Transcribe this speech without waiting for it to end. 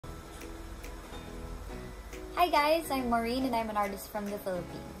Hi guys, I'm Moreen and I'm an artist from the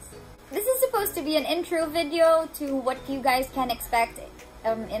Philippines. This is supposed to be an intro video to what you guys can expect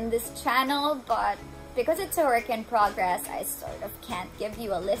in this channel, but because it's a work in progress, I sort of can't give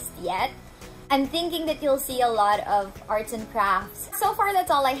you a list yet. I'm thinking that you'll see a lot of arts and crafts. So far, that's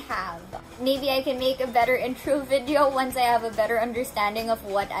all I have. Maybe I can make a better intro video once I have a better understanding of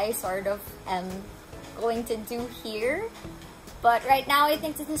what I sort of am going to do here. But right now, I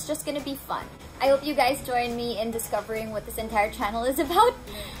think this is just gonna be fun. I hope you guys join me in discovering what this entire channel is about,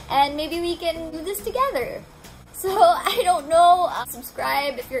 and maybe we can do this together. So, I don't know.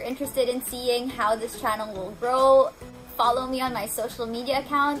 Subscribe if you're interested in seeing how this channel will grow. Follow me on my social media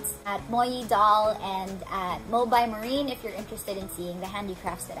accounts at moyeedoll and at Moreen if you're interested in seeing the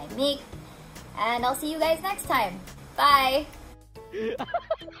handicrafts that I make. And I'll see you guys next time. Bye!